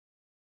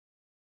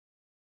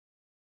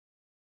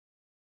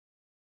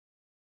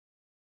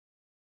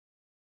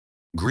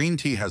Green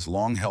tea has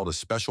long held a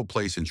special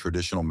place in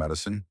traditional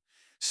medicine,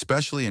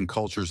 especially in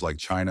cultures like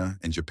China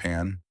and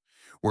Japan,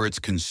 where it's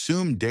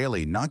consumed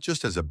daily not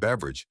just as a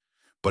beverage,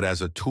 but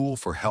as a tool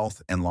for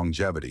health and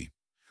longevity.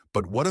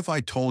 But what if I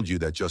told you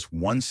that just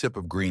one sip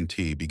of green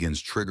tea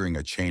begins triggering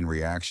a chain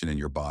reaction in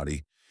your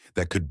body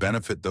that could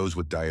benefit those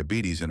with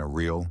diabetes in a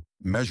real,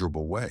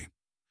 measurable way?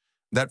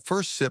 That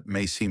first sip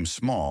may seem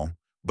small,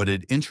 but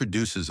it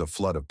introduces a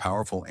flood of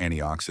powerful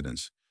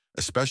antioxidants,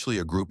 especially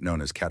a group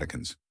known as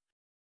catechins.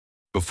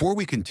 Before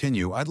we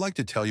continue, I'd like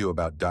to tell you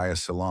about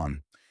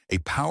Diacylon, a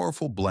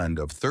powerful blend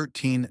of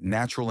 13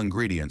 natural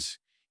ingredients,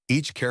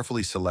 each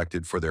carefully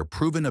selected for their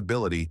proven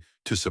ability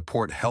to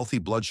support healthy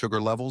blood sugar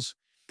levels,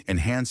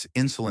 enhance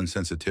insulin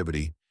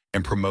sensitivity,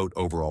 and promote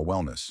overall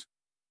wellness.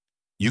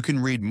 You can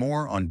read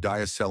more on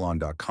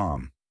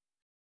diacylon.com.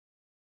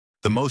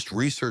 The most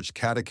researched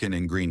catechin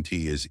in green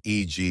tea is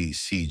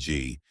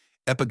EGCG,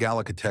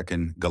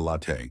 epigallocatechin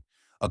galate,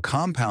 a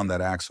compound that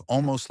acts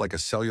almost like a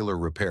cellular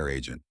repair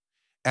agent.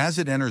 As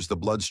it enters the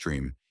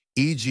bloodstream,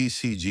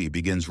 EGCG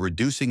begins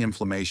reducing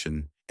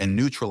inflammation and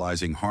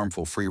neutralizing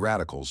harmful free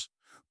radicals,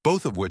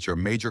 both of which are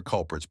major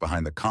culprits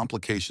behind the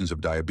complications of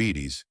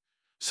diabetes,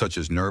 such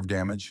as nerve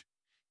damage,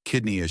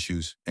 kidney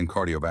issues, and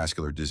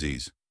cardiovascular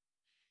disease.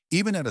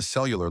 Even at a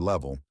cellular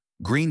level,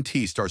 green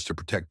tea starts to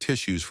protect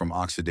tissues from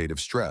oxidative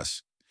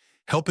stress,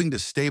 helping to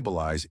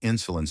stabilize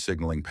insulin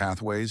signaling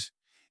pathways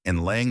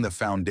and laying the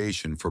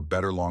foundation for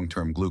better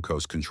long-term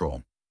glucose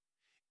control.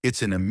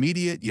 It's an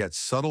immediate yet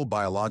subtle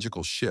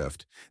biological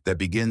shift that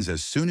begins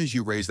as soon as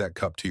you raise that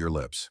cup to your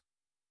lips.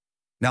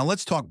 Now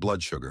let's talk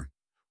blood sugar.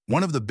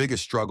 One of the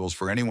biggest struggles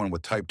for anyone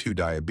with type 2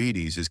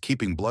 diabetes is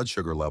keeping blood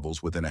sugar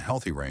levels within a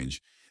healthy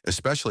range,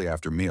 especially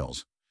after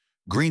meals.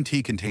 Green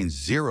tea contains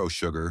zero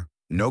sugar,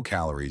 no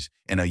calories,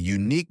 and a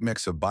unique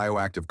mix of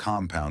bioactive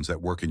compounds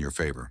that work in your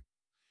favor.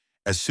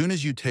 As soon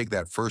as you take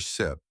that first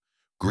sip,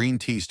 green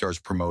tea starts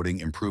promoting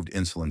improved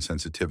insulin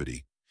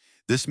sensitivity.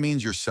 This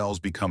means your cells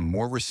become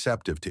more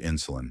receptive to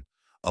insulin,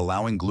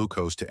 allowing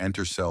glucose to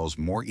enter cells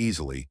more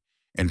easily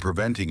and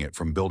preventing it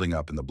from building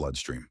up in the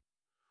bloodstream.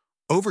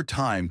 Over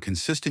time,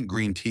 consistent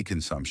green tea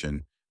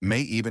consumption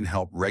may even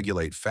help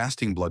regulate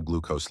fasting blood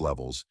glucose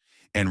levels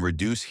and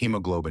reduce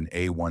hemoglobin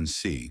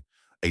A1C,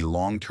 a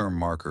long-term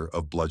marker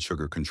of blood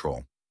sugar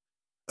control.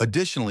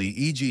 Additionally,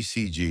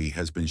 EGCG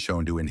has been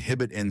shown to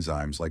inhibit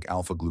enzymes like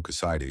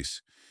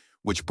alpha-glucosidase,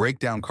 which break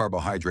down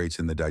carbohydrates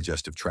in the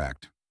digestive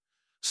tract.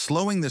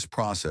 Slowing this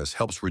process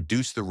helps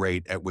reduce the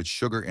rate at which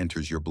sugar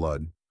enters your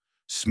blood,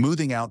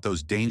 smoothing out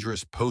those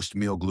dangerous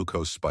post-meal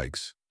glucose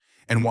spikes.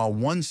 And while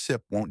one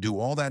sip won't do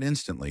all that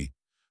instantly,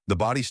 the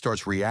body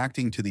starts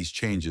reacting to these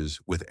changes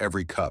with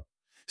every cup,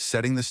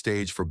 setting the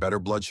stage for better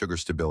blood sugar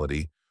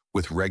stability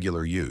with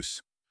regular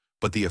use.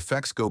 But the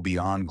effects go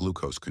beyond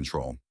glucose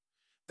control.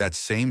 That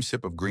same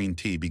sip of green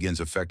tea begins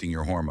affecting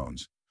your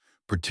hormones,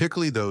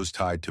 particularly those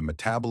tied to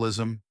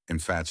metabolism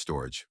and fat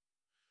storage.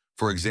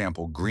 For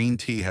example, green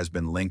tea has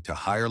been linked to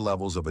higher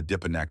levels of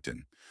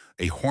adiponectin,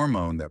 a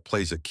hormone that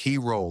plays a key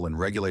role in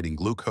regulating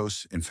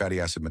glucose and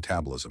fatty acid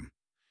metabolism.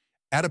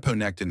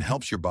 Adiponectin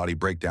helps your body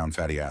break down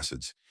fatty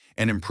acids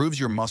and improves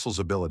your muscles'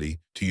 ability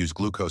to use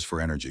glucose for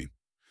energy.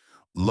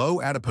 Low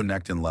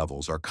adiponectin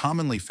levels are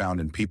commonly found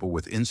in people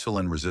with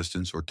insulin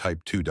resistance or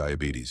type 2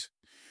 diabetes.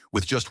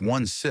 With just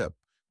one sip,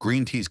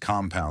 green tea's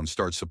compounds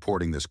start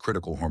supporting this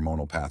critical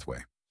hormonal pathway.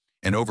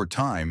 And over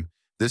time,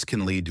 this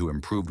can lead to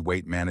improved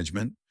weight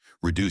management,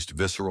 reduced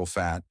visceral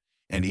fat,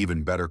 and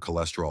even better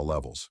cholesterol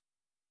levels.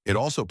 It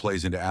also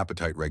plays into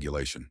appetite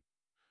regulation.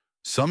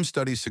 Some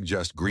studies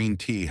suggest green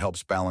tea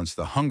helps balance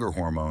the hunger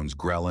hormones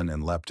ghrelin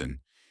and leptin,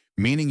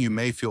 meaning you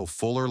may feel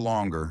fuller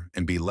longer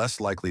and be less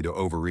likely to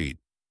overeat,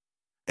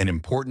 an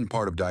important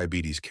part of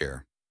diabetes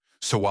care.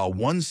 So while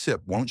one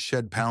sip won't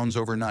shed pounds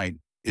overnight,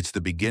 it's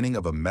the beginning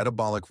of a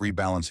metabolic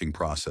rebalancing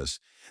process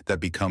that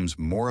becomes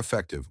more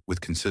effective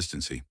with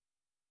consistency.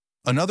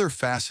 Another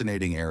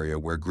fascinating area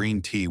where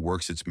green tea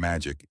works its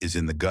magic is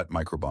in the gut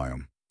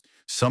microbiome.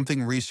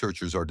 Something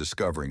researchers are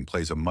discovering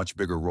plays a much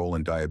bigger role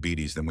in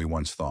diabetes than we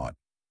once thought.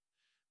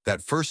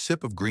 That first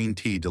sip of green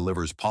tea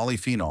delivers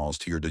polyphenols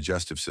to your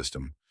digestive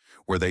system,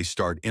 where they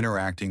start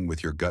interacting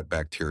with your gut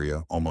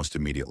bacteria almost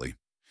immediately.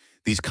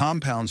 These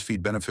compounds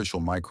feed beneficial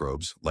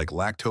microbes like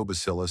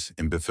lactobacillus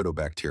and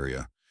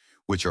bifidobacteria,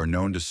 which are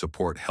known to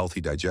support healthy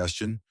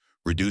digestion,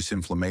 reduce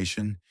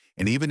inflammation,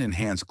 and even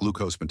enhance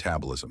glucose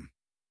metabolism.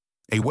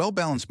 A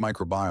well-balanced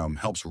microbiome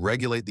helps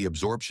regulate the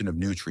absorption of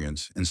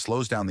nutrients and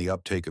slows down the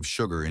uptake of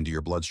sugar into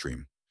your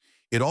bloodstream.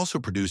 It also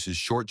produces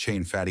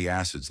short-chain fatty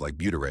acids like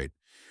butyrate,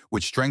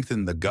 which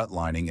strengthen the gut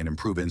lining and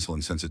improve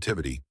insulin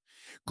sensitivity.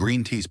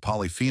 Green tea's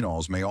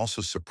polyphenols may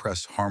also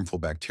suppress harmful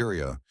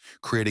bacteria,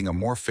 creating a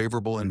more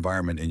favorable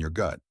environment in your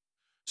gut.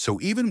 So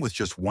even with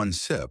just one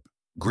sip,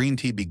 green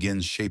tea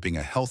begins shaping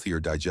a healthier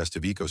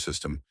digestive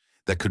ecosystem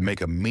that could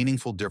make a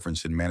meaningful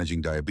difference in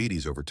managing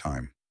diabetes over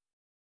time.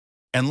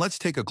 And let's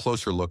take a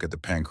closer look at the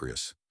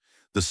pancreas,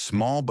 the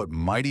small but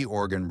mighty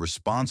organ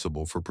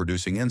responsible for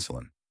producing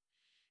insulin.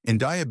 In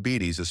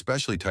diabetes,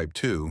 especially type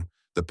 2,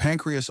 The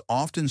pancreas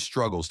often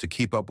struggles to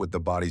keep up with the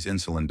body's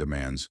insulin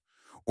demands,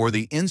 or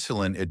the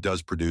insulin it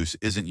does produce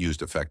isn't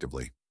used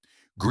effectively.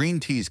 Green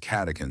tea's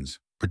catechins,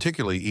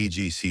 particularly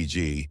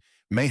EGCG,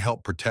 may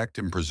help protect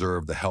and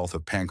preserve the health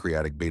of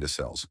pancreatic beta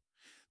cells,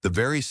 the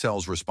very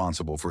cells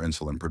responsible for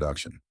insulin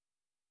production.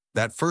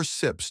 That first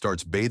sip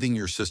starts bathing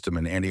your system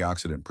in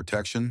antioxidant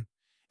protection,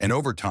 and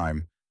over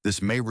time,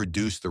 this may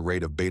reduce the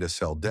rate of beta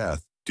cell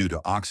death due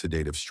to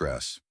oxidative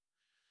stress.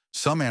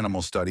 Some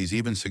animal studies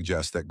even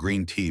suggest that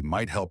green tea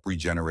might help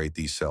regenerate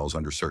these cells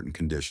under certain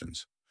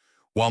conditions.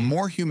 While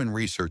more human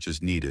research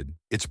is needed,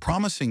 it's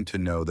promising to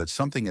know that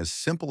something as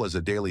simple as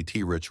a daily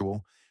tea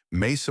ritual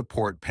may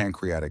support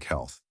pancreatic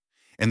health.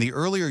 And the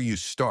earlier you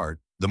start,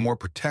 the more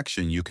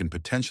protection you can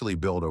potentially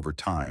build over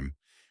time,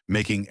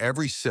 making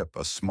every sip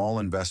a small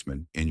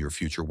investment in your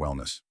future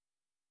wellness.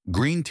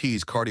 Green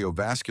tea's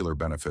cardiovascular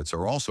benefits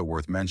are also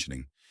worth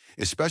mentioning,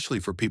 especially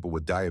for people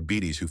with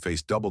diabetes who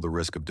face double the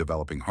risk of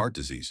developing heart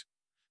disease.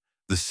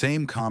 The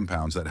same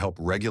compounds that help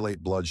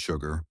regulate blood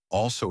sugar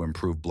also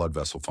improve blood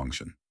vessel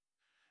function.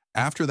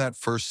 After that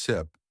first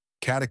sip,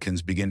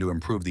 catechins begin to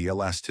improve the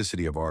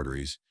elasticity of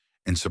arteries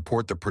and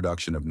support the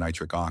production of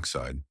nitric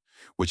oxide,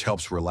 which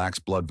helps relax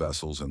blood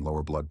vessels and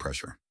lower blood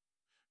pressure.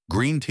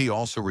 Green tea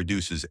also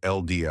reduces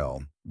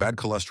LDL, bad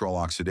cholesterol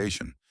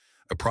oxidation,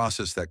 a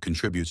process that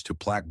contributes to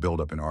plaque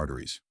buildup in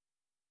arteries.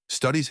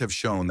 Studies have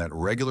shown that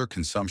regular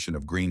consumption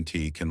of green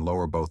tea can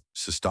lower both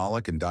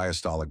systolic and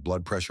diastolic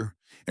blood pressure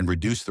and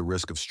reduce the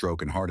risk of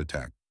stroke and heart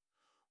attack.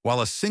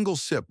 While a single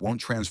sip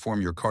won't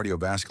transform your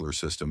cardiovascular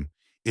system,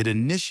 it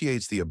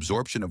initiates the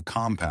absorption of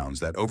compounds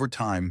that over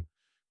time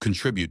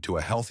contribute to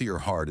a healthier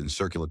heart and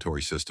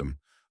circulatory system,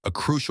 a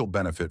crucial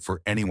benefit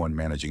for anyone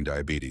managing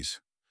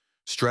diabetes.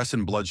 Stress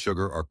and blood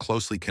sugar are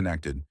closely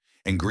connected,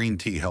 and green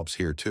tea helps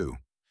here too.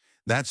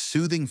 That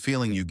soothing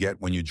feeling you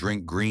get when you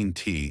drink green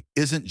tea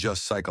isn't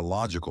just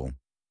psychological,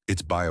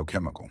 it's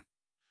biochemical.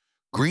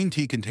 Green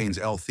tea contains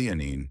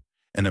L-theanine,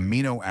 an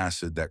amino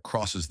acid that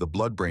crosses the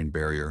blood-brain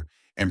barrier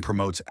and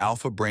promotes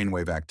alpha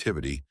brainwave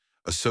activity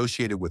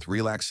associated with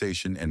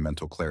relaxation and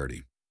mental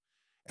clarity.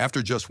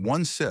 After just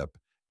one sip,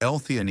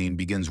 L-theanine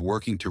begins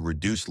working to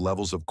reduce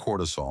levels of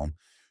cortisol,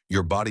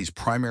 your body's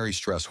primary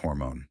stress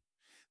hormone.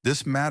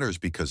 This matters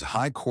because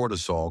high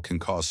cortisol can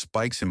cause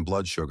spikes in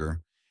blood sugar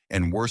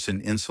and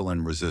worsen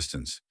insulin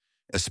resistance,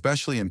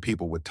 especially in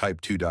people with type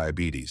 2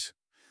 diabetes.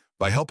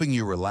 By helping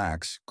you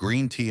relax,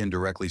 green tea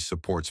indirectly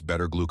supports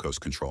better glucose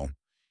control.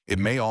 It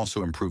may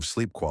also improve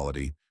sleep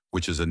quality,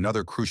 which is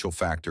another crucial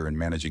factor in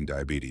managing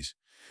diabetes.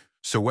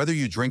 So whether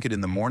you drink it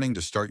in the morning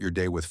to start your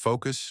day with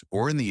focus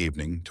or in the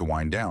evening to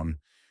wind down,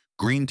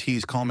 green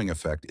tea's calming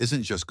effect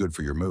isn't just good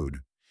for your mood,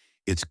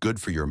 it's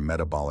good for your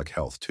metabolic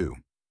health too.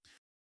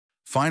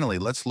 Finally,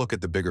 let's look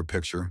at the bigger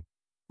picture: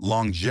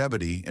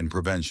 longevity and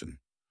prevention.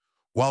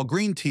 While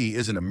green tea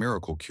isn't a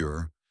miracle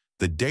cure,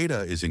 the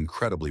data is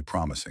incredibly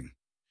promising.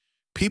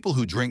 People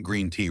who drink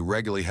green tea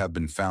regularly have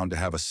been found to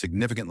have a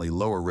significantly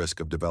lower risk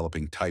of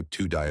developing type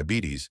 2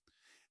 diabetes,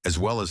 as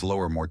well as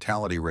lower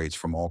mortality rates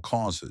from all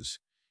causes,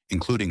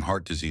 including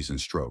heart disease and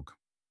stroke.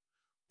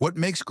 What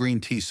makes green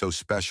tea so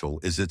special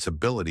is its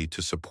ability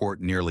to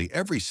support nearly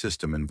every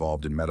system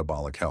involved in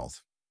metabolic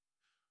health.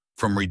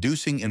 From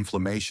reducing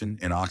inflammation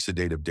and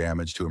oxidative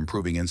damage to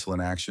improving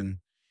insulin action,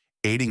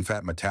 aiding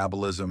fat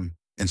metabolism,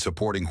 and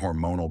supporting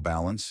hormonal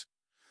balance,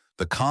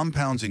 the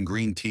compounds in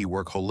green tea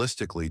work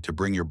holistically to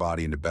bring your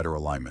body into better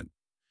alignment.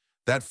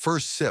 That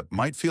first sip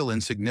might feel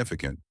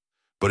insignificant,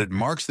 but it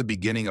marks the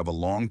beginning of a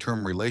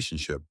long-term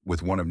relationship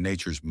with one of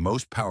nature's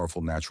most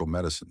powerful natural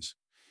medicines.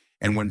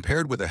 And when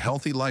paired with a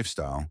healthy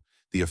lifestyle,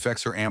 the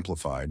effects are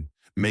amplified,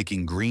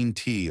 making green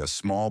tea a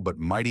small but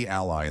mighty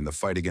ally in the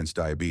fight against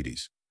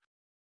diabetes.